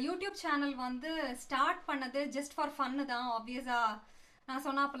 இந்த யூடியூப் சேனல் வந்து ஸ்டார்ட் பண்ணது ஜஸ்ட் ஃபார் ஃபன்னு தான். ஆப்வியஸா நான்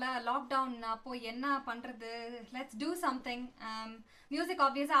சொன்னாப்புல லாக்டவுன் அப்போ என்ன பண்றது, லெட்ஸ் டூ சம்திங். மியூசிக்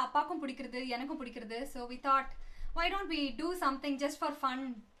ஆப்வியஸா அப்பாக்கும் பிடிக்கிறது, எனக்கும் பிடிக்கிறது. So we thought why don't we do something just for fun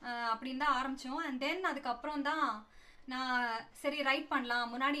அப்படின்னு தான் ஆரம்பித்தோம். அண்ட் தென் அதுக்கப்புறம் தான் நான் சரி ரைட் பண்ணலாம்,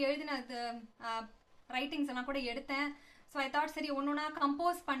 முன்னாடி எழுதினது ரைட்டிங்ஸ் எல்லாம் கூட எடுத்தேன். ஸோ ஐ தாட் சரி ஒன்று ஒன்றா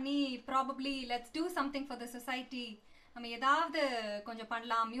கம்போஸ் பண்ணி probably let's do something for the society, நம்ம ஏதாவது கொஞ்சம்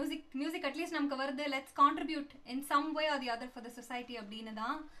பண்ணலாம், மியூசிக் அட்லீஸ்ட் நமக்கு வருது, let's contribute in some way or the other for the society அப்படின்னு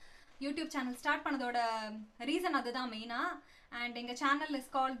தான் யூடியூப் சேனல் ஸ்டார்ட் பண்ணதோட ரீசன் அதுதான் மெயினாக. அண்ட் எங்கள் channel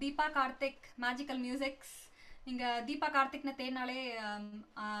is call Deepa Karthik magical musics. நீங்கள் தீபா கார்த்திக்னு தேடினாலே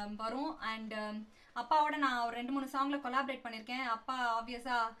வரும். அண்ட் அப்பாவோட நான் ஒரு 2-3 சாங்கில் கொலாபரேட் பண்ணியிருக்கேன். அப்பா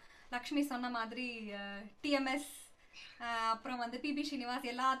ஆப்வியஸாக லக்ஷ்மி சொன்ன மாதிரி டிஎம்எஸ் அப்புறம் வந்து பிபி ஸ்ரீனிவாஸ்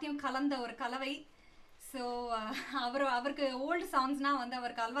எல்லாத்தையும் கலந்த ஒரு கலவை. ஸோ அவருக்கு ஓல்டு சாங்ஸ்னால் வந்து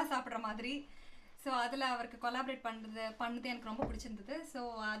அவருக்கு அல்வா சாப்பிட்ற மாதிரி. ஸோ அதில் அவருக்கு கொலாபரேட் பண்ணது எனக்கு ரொம்ப பிடிச்சிருந்தது. ஸோ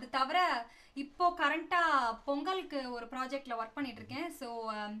அது தவிர இப்போது கரண்ட்டாக பொங்கலுக்கு ஒரு ப்ராஜெக்டில் ஒர்க் பண்ணிகிட்ருக்கேன். So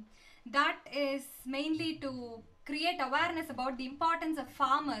that is mainly to create awareness about the importance of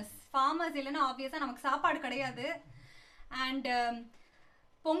farmers இல்லைன்னா ஆப்வியஸாக நமக்கு சாப்பாடு கிடையாது. அண்ட்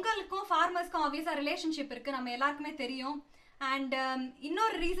பொங்கலுக்கும் ஃபார்மர்ஸ்க்கும் ஆப்வியஸாக ரிலேஷன்ஷிப் இருக்குது, நம்ம எல்லாருக்குமே தெரியும். And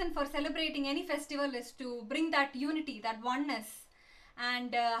இன்னொரு reason for celebrating any festival is to bring that unity, that oneness.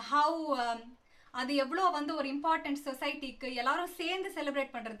 And how அது எவ்வளோ வந்து ஒரு இம்பார்ட்டன்ட் சொசைட்டிக்கு எல்லாரும் சேர்ந்து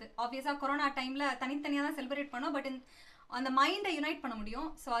செலிப்ரேட் பண்ணுறது. ஆப்வியஸாக கொரோனா டைமில் தனித்தனியாக தான் செலிப்ரேட் பண்ணோம், பட் அந்த மைண்டை யுனைட் பண்ண முடியும்.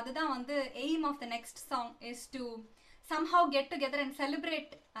 ஸோ அதுதான் வந்து aim of the next song is to somehow get together and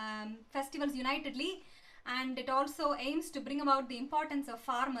celebrate festivals unitedly. And it also aims to bring about the importance of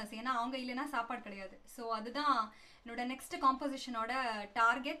farmers, ஏன்னா அவங்க இல்லைன்னா சாப்பாடு கிடையாது. ஸோ அதுதான் என்னோட next காம்போசிஷனோட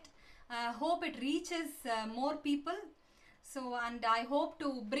target. Hope it reaches more people. So and I hope to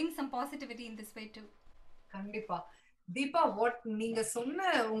bring some positivity in this way two. கண்டிப்பா. Deepa, what நீங்க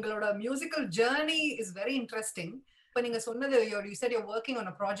சொன்ன உங்களோட musical journey is very interesting. இப்போ நீங்க சொன்னது you said you're working on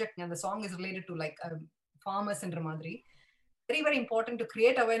a project and the song is related to like farmers என்ற மாதிரி. Very very important to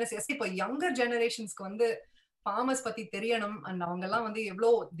create awareness. இப்போ யங்கர் ஜெனரேஷன்ஸ்க்கு வந்து ஃபார்மர்ஸ் பத்தி தெரியணும். அண்ட் அவங்க எல்லாம் வந்து எவ்வளோ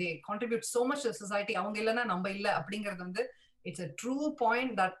தே contribute so much to society, அவங்க இல்லைன்னா நம்ம இல்லை அப்படிங்கிறது வந்து it's a true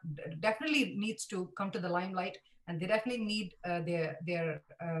point that definitely needs to come to the limelight and they definitely need their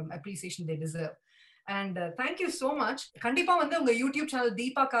appreciation they deserve. And thank you so much. கண்டிப்பா வந்து உங்க YouTube channel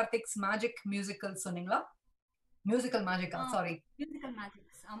Deepa Karthik's magic musical சொன்னீங்களா? Musical magic, sorry musical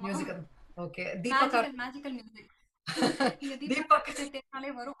magics. ஆமா, musical. Okay, Deepa Karthik magical music. Deepa தேடினாலே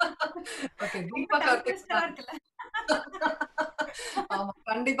வரும். Okay, Deepa Karthik's. ஆமா,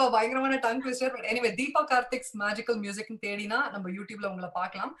 கண்டிப்பா பயங்கரமான tongue twister. But anyway, Deepa Karthik's magical மியூசிக்னு தேடினா நம்ம யூடியூப்ல உங்களை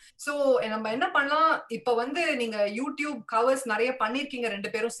பார்க்கலாம். சோ நம்ம என்ன பண்ணலாம், இப்ப வந்து நீங்க யூடியூப் கவர்ஸ் நிறைய பண்ணிருக்கீங்க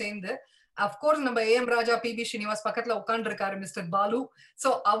 2 பேரும் சேர்ந்து. அப்கோர்ஸ் நம்ம ஏஎம் ராஜா, பிபி ஸ்ரீனிவாஸ் பக்கத்துல உட்கார்ந்து இருக்காரு மிஸ்டர் பாலு. சோ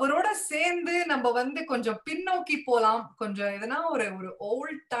அவரோட சேர்ந்து நம்ம வந்து கொஞ்சம் பின்னோக்கி போலாம். கொஞ்சம் எதனா ஒரு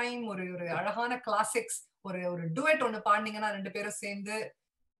ஓல்ட் டைம் ஒரு அழகான கிளாசிக்ஸ் ஒரு டுவெட் ஒன்னு பாடினீங்கன்னா 2 பேரும் சேர்ந்து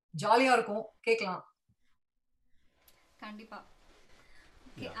ஜாலியா இருக்கும், கேட்கலாம். கண்டிப்பா.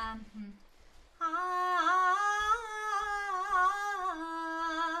 ஓகே.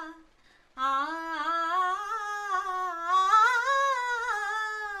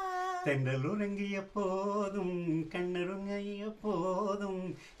 தென்றல் உறங்கிய போதும் கண்ணருங்கிய போதும்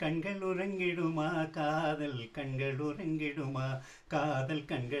கண்கள் உறங்கிடுமா காதல் கண்கள் உறங்கிடுமா காதல்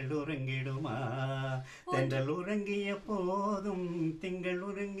கண்கள் உறங்கிடுமா. தென்றல் உறங்கிய போதும் திங்கள்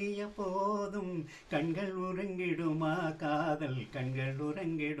உறங்கிய போதும் கண்கள் உறங்கிடுமா காதல் கண்கள்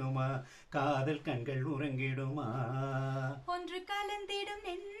உறங்கிடுமா காதல் கண்கள் உறங்கிடுமா. ஒன்று கலந்திடும்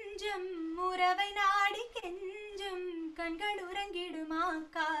நெஞ்சம் உறவை நாடி கெஞ்சும் கண்கள் உறங்கிடுமா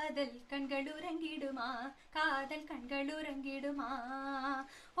காதல் கண்கள் உறங்கிடுமா காதல் கண்கள் உறங்கிடுமா.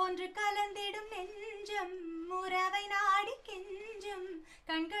 ஒன்று கலந்திடும் நெஞ்சம் உறவை நாடி கெஞ்சும்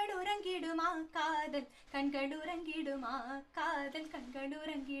கண்கள் உறங்கிடுமா காதல் கண்கள் உறங்கிடுமா காதல் கண்கள்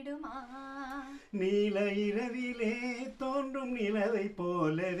உறங்கிடுமா. நீல இரவிலே தோன்றும் நிலவை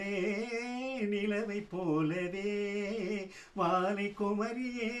போலவே நிலவை போலவே வானை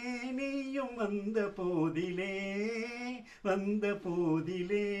குமரியே நீயும் வந்த போதிலே வந்த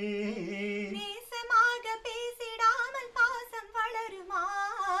போதிலே. நேசமாக பேசிடாமல் பாசம் வளருமா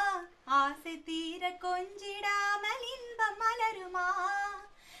ஆசை தீர கொஞ்சிடாமல் இன்பம் மலருமா.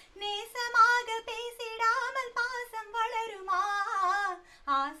 நேசமாக பேசிடாமல்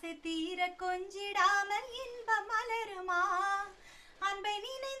தீர கொஞ்சிடாமல் இன்பம் மலருமா அன்பை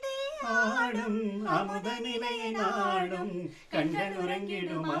நினைந்தே ஆடும் அமுத நிலையை நாடும் கண்கள்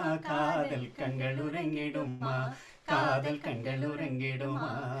உறங்கிடுமா காதல் கண்கள் உறங்கிடுமா காதல் கண்கள் உறங்கிடுமா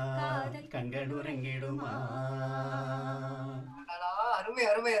கண்கள் உறங்கிடுமா. அருமை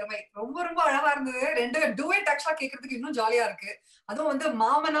அருமை அருமை. ரொம்ப ரொம்ப அழகா இருந்தது. ரெண்டு டூயட் ஆக்சுவலா கேக்குறதுக்கு இன்னும் ஜாலியா இருக்கு. அதுவும் வந்து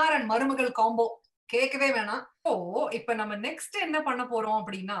மாமனார் அண்ட் மருமகள் காம்போ கேட்கவே வேணாம். இப்ப நம்ம நெக்ஸ்ட் என்ன பண்ண போறோம்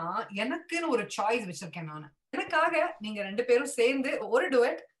அப்படின்னா, எனக்குன்னு ஒரு சாய்ஸ் வச்சிருக்கேன் நானு. எனக்காக நீங்க ரெண்டு பேரும் சேர்ந்து ஒரு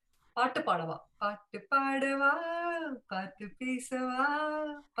டுவெட் பாட்டு பாடவா? பாட்டு பாடவா, பாட்டு பேசவா,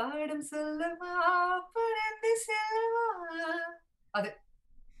 பாடம் சொல்லவா, பறந்து செல்லவா. அது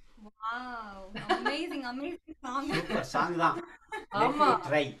wow amazing amazing song. Super song தான். ஆமா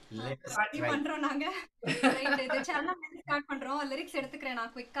ட்ரை ரெடி பண்றோம் நாங்க. ரைட் இது சேனல் ஸ்டார்ட் பண்றோம். லிரிக்ஸ் எடுத்துக்கிறேன்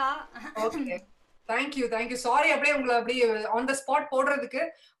நான் குயிக்கா. Okay thank you thank you. சாரி அப்படியே உங்களை அப்படியே ஆன் த ஸ்பாட் போடுறதுக்கு.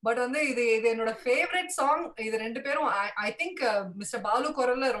 பட் வந்து இது இது என்னோட ஃபேவரட் சாங். இது ரெண்டு பேரும் ஐ திங்க் மிஸ்டர் பாலு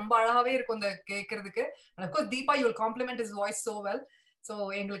குரல்ல ரொம்ப அழகாவே இருக்கும் இந்த கேட்கறதுக்கு. And of course Deepa you will compliment his voice so well. So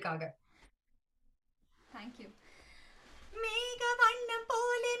எங்களுக்காக தேங்க்யூ. மேக வண்ணம்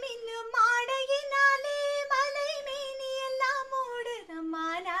போல மின்னும் மாடையினாலே மலை மேனி எல்லாம் மூடுதம்மா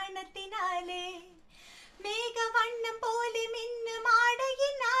நாணத்தினாலே மேக வண்ணம் போல மின்னும்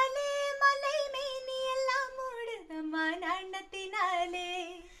மாடையினாலே மலை மேனி எல்லாம் மூடுதம்மா நாணத்தினாலே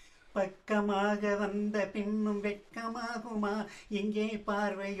பக்கமாக வந்த பின்னும் வெட்கமாகுமா இங்கே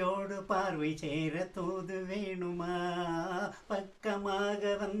பார்வையோடு பார்வை சேர தூது வேணுமா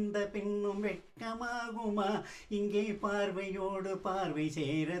பக்கமாக வந்த பின்னும் வெட்கமாகுமா இங்கே பார்வையோடு பார்வை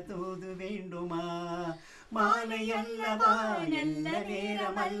சேர தூது வேண்டுமா மாலை அல்லவா நல்ல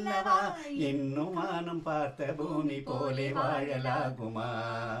நேரம் அல்லவா என்னும் வானம் பார்த்த பூமி போலே வாழலாகுமா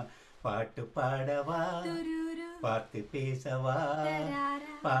பாட்டு பாடவா பார்த்து பேசவா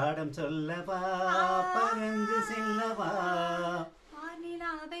பாடம் சொல்லவா பறந்து செல்லவா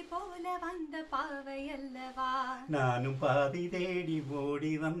நிலாவை போல வந்த பாவை அல்லவா நானும் பாதி தேடி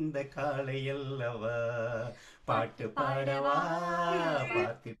ஓடி வந்த காளை அல்லவா பாட்டு பாடவா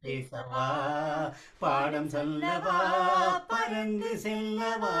பார்த்து பேசவா பாடம் சொல்லவா பறந்து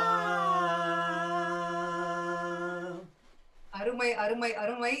செல்லவா. அருமை அருமை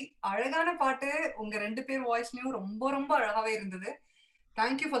அருமை. அழகான பாட்டு. உங்க ரெண்டு பேர் வாய்ஸ்லயும் ரொம்ப ரொம்ப அழகாவே இருந்தது.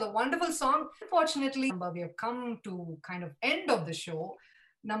 Thank you for the wonderful song. Unfortunately, we have come to kind of end of the show.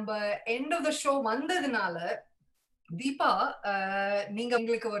 நம்ம end of the show வந்ததுனால தீபா நீங்க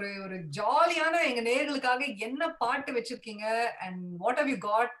உங்களுக்கு ஒரு ஒரு ஜாலியான எங்க நேயர்களுக்காக என்ன பாட்டு வச்சிருக்கீங்க and what have you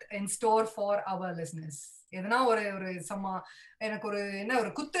got in store for our listeners? எதனா ஒரு ஒரு சம்மா எனக்கு ஒரு என்ன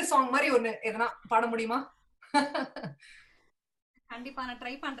ஒரு குத்து சாங் மாதிரி ஒன்னு எதனா பாட முடியுமா? கண்டிப்பா நான்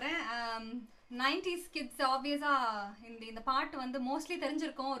ட்ரை பண்றேன். 90s கிட்ஸ் ஆப்வியஸா இந்த பாட்டு வந்து மோஸ்ட்லி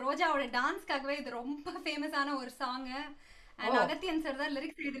தெரிஞ்சிருக்கும். ரோஜாவோட டான்ஸ்க்காகவே இது ரொம்ப ஃபேமஸான ஒரு சாங். அண்ட் அகத்தியன் சார் தான்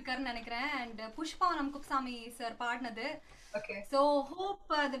லிரிக்ஸ் எழுதிருக்காருன்னு நினைக்கிறேன். அண்ட் புஷ்பவனம் குப்சாமி சார் பாடினது. Okay so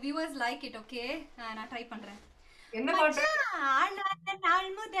hope the viewers like it. Okay நான் ட்ரை பண்றேன். என்ன பாட்டு? ஆளான நாள்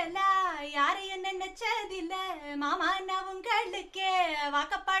முதலா யாரையும் நினைச்சதில்ல மாமா நான் உங்களுக்கு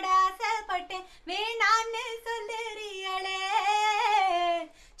வாக்கப்பட ஆசைப்பட்டேன் வேணான்னு சொல்லுறியளே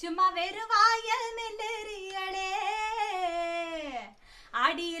சும்மா வெறும் வாயல் மெல்லுறியளே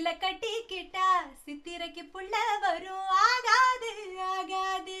அடியில கட்டிக்கிட்டா சித்திரைக்கு புள்ள வரும் ஆகாது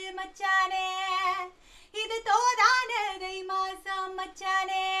ஆகாது மச்சானே இது தோதானதை மாசம்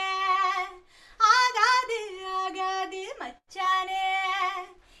மச்சானே ஆகாது ஆகாது மச்சானே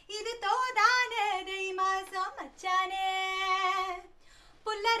இது தோதானதை மாசம் மச்சானே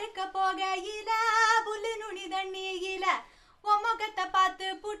புல்லறுக்க போகையில புல்லு நுனி தண்ணியில உமகத்தை பார்த்து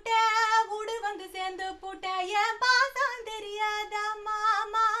புட்ட உடு வந்து சேர்ந்து புட்ட என் பாசம் தெரியாத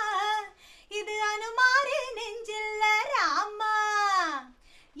மாமா இது அனுமாரு நெஞ்சில்ல ராமா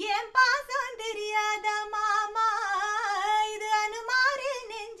என் பாசம் தெரியாத மாமா இது அனுமாரு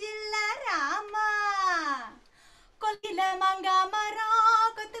நெஞ்சில்ல ராமா கொல்லில மாங்கா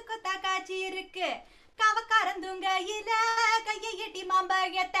மரம் கொத்து கொத்தா காய்ச்சி இருக்கு கவக்காரந்துங்கையில கையை எட்டி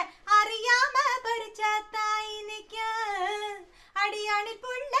மாம்பகத்தை அறியாம பறிச்சாத்தா இன்னைக்க அடியானில்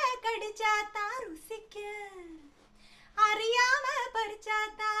புள்ள கடிச்சாத்தா ருசிக்க அறியாம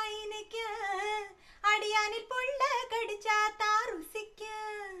பறிச்சாத்தா இன்னைக்க அடியானில் புள்ள கடிச்சாத்தா ருசிக்க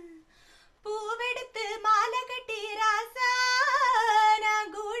பூவெடுத்து மாலை கட்டி ராசா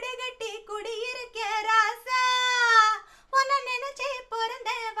நான் கூடு கட்டி குடியிருக்கேன் ராசா உன்னை நினைச்சே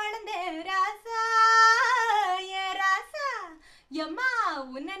பிறந்தேன் வளர்ந்தேன் ராசா ஏ ராசா எம்மா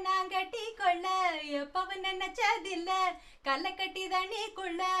உன்னை நான் கட்டி கொள்ள எப்பவும் நினைச்சதில்ல கல்லை கட்டி தண்ணி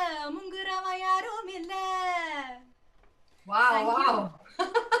கொள்ள முங்குறவ யாரும் இல்ல. வாவ் வாவ்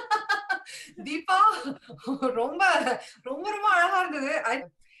தீபா ரொம்ப ரொம்ப ரொம்ப அழகா இருந்தது.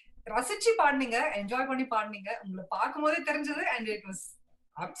 ரசிச்சு பாடுனீங்க, என்ஜாய் பண்ணி பாடுனீங்க. உங்களை பார்க்கும் போதே தெரிஞ்சது. And it was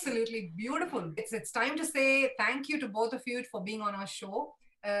absolutely beautiful. It's time to say thank you to both of you for being on our show,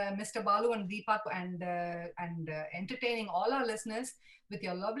 Mr. Balu and Deepa, and entertaining all our listeners with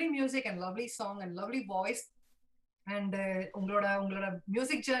your lovely music and lovely song and lovely voice. And உங்களோட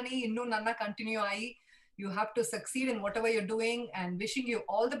music journey இன்னும் நல்லா continue ஆகி you have to succeed in what ever you're doing and wishing you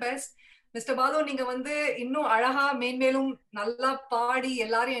all the best. Mister Balu, நீங்க இன்னும் அழகா மேன்மேலும் நல்லா பாடி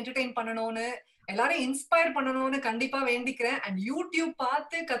எல்லாரையும் என்டர்டெயின் பண்ணணும்னு, எல்லாரையும் இன்ஸ்பயர் பண்ணணும்னு கண்டிப்பா வேண்டிக்கிறேன். அண்ட் யூடியூப்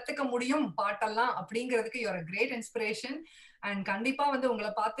பார்த்து கத்துக்க முடியும் பாட்டெல்லாம் அப்படிங்கிறதுக்கு you are a great inspiration. And கண்டிப்பா உங்களை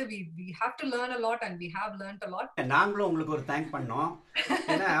பார்த்து we have to learn a lot and we have learned a lot. நாங்களும் உங்களுக்கு ஒரு தேங்க் பண்ணோம்.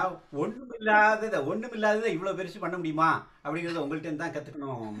 ஏன்னா ஒண்ணுமில்லாததை இவ்வளவு பெருசு பண்ண முடியுமா அப்படிங்கறத உங்கள்கிட்ட தான்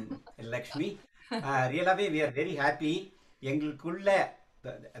கத்துக்கணும் Lakshmi. ரியலாவே we are very happy. எங்களுக்குள்ள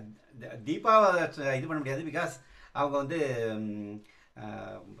தீபாவை இது பண்ண முடியாது, பிகாஸ் அவங்க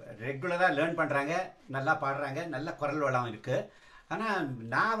ரெகுலராக லேர்ன் பண்ணுறாங்க, நல்லா பாடுறாங்க, நல்ல குரல் வளம் இருக்குது. ஆனால்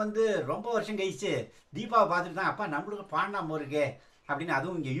நான் ரொம்ப வருஷம் கழிச்சு தீபாவை பார்த்துட்டு தான் அப்பா நம்மளுக்கு பாடலாம் போல் இருக்கே அப்படின்னு,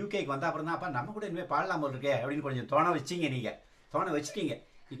 அதுவும் இங்கே யூகேக்கு வந்தால் அப்புறம் தான் அப்பா நம்ம கூட இனிமேல் பாடலாம் போல் இருக்கே அப்படின்னு கொஞ்சம் தோண வச்சிட்டீங்க.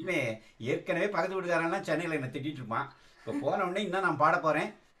 இனிமேல் ஏற்கனவே பக்கத்து வீட்டுக்காரெல்லாம் சென்னையில் என்னை திட்டிகிட்டு இருப்பான். இப்போ போன உடனே இன்னும் நான் பாட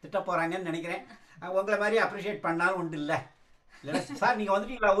போகிறேன், திட்ட போகிறாங்கன்னு நினைக்கிறேன். உங்களை மாதிரி அப்ரிஷியேட் பண்ணாலும் உண்டு இல்லை இல்லைன்னா சார் நீங்கள்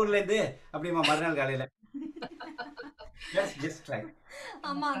வந்துட்டீங்களா ஊர்லேருந்து அப்படிமா மறுநாள் காலையில்.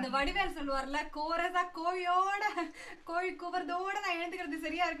 ஆமா, அந்த வடிவேல் சொல்லுவார்ல, கோரசா கோழி கூவுறதோட நான் எழுந்துக்கிறது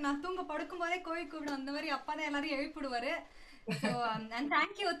சரியா இருக்கு, நான் தூங்க படுக்கும் போதே கோழி கூப்பிடும், அந்த மாதிரி அப்பா தான் எல்லாரையும் எழுப்பிடுவாரு. So and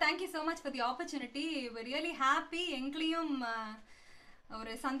thank you so much for the opportunity. We're really happy. எங்களையும்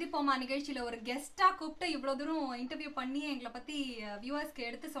ஒரு சந்திப்போமா நிகழ்ச்சியில ஒரு கெஸ்டா கூப்பிட்டு இவ்வளவு தூரம் இன்டர்வியூ பண்ணி எங்களை பத்தி வியூவர்ஸ்க்கு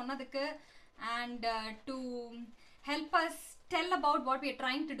எடுத்து சொன்னதுக்கு, and to help us tell about what we are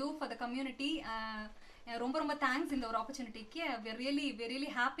trying to do for the community. ரொம்ப ரொம்ப தேங்க்ஸ் இந்த ஒரு ஆப்பர்ச்சுனிட்டிக்கு. we're really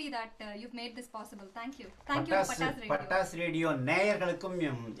happy that you've made this possible. thank you Pattas radio நேயர்களுக்கும்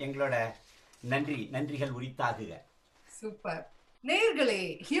எங்களோட நன்றிகள் உரித்தாகுக. சூப்பர். நேயர்களே,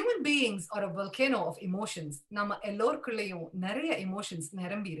 human beings are a volcano of emotions. நம்ம எல்லோருக்குள்ளேயும் நிறைய எமோஷன்ஸ்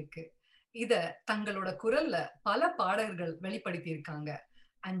நிரம்பி இருக்கு. இத தங்களோட குரல்ல பல பாடகர்கள் வெளிப்படுத்தி இருக்காங்க.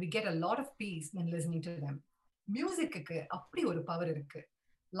 and we get a lot of peace when listening to them. மியூசிக்கு அப்படி ஒரு பவர் இருக்கு.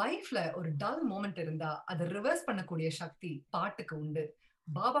 லைஃப்ல ஒரு டல் மோமெண்ட் இருந்தா அதை ரிவர்ஸ் பண்ணக்கூடிய சக்தி பாட்டுக்கு உண்டு.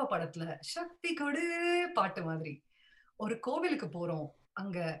 பாபா படத்துல சக்தி கொடு பாட்டு மாதிரி. ஒரு கோவிலுக்கு போறோம்,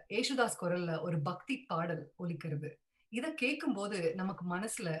 அங்க ஏசுதாஸ் குரல்ல ஒரு பக்தி பாடல் ஒலிக்கிறது. இத கேட்கும் போது நமக்கு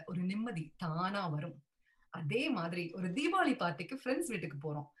மனசுல ஒரு நிம்மதி தானா வரும். அதே மாதிரி ஒரு தீபாவளி பார்ட்டிக்கு ஃப்ரெண்ட்ஸ் வீட்டுக்கு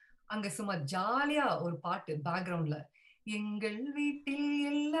போறோம், அங்க சும்மா ஜாலியா ஒரு பாட்டு பேக்ரவுண்ட்ல, எங்கள் வீட்டில்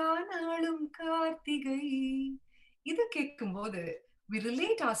எல்லா நாளும் கார்த்திகை, இத கேட்கும் போது we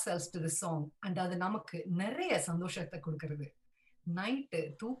relate ourselves to the song and அது நமக்கு நிறைய சந்தோஷத்தை கொடுக்கிறது. நைட்டு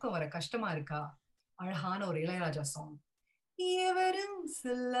தூக்கம் வர கஷ்டமா இருக்கா, அழகான ஒரு இளையராஜா சாங், எவரும்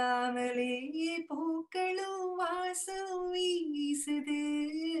சொல்லாமலே பூக்களும் வாசம் வீசுது,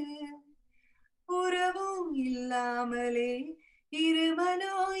 உறவும் இல்லாமலே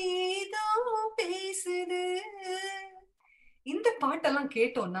இருமனோ ஏதோ பேசுது. இந்த பாட்டெல்லாம்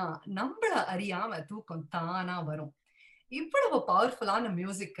கேட்டோம்னா நம்மள அறியாம தூக்கம் தானா வரும். இவ்வளவு பவர்ஃபுல்லான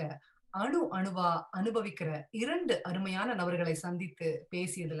மியூசிக்க அணுவா அனுபவிக்கிற இரண்டு அருமையான நபர்களை சந்தித்து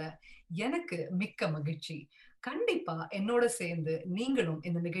பேசியதுல எனக்கு மிக்க மகிழ்ச்சி. கண்டிப்பா என்னோட சேர்ந்து நீங்களும்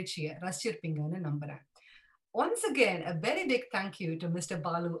இந்த நிகழ்ச்சியை ரசிச்சிருப்பீங்கன்னு நம்புறேன். Once again, a very big thank you to Mr.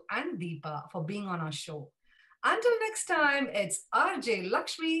 Balu and Deepa for being on our show. Until next time, it's RJ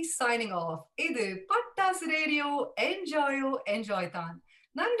Lakshmi signing off. இது பட்டாஸ் ரேடியோ. enjoy தான்.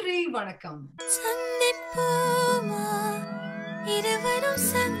 நன்றி, வணக்கம். சந்திப்போமா இருவரும்